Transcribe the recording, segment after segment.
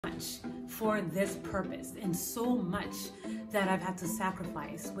much for this purpose, and so much that I've had to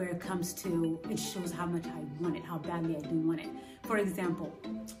sacrifice where it comes to, it shows how much I want it, how badly I do want it. For example,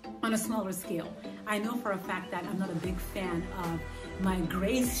 on a smaller scale, I know for a fact that I'm not a big fan of my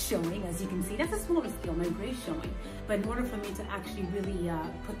grace showing. As you can see, that's a smaller scale, my grace showing. But in order for me to actually really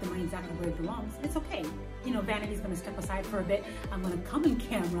put the money exactly where it belongs, it's okay. You know, vanity's gonna step aside for a bit. I'm gonna come in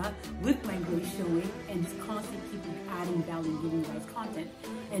camera with my grace showing and just constantly keep adding value, giving you guys content.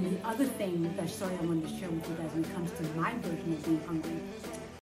 And the other thing, that story I wanted to share with you guys when it comes to my version of being hungry,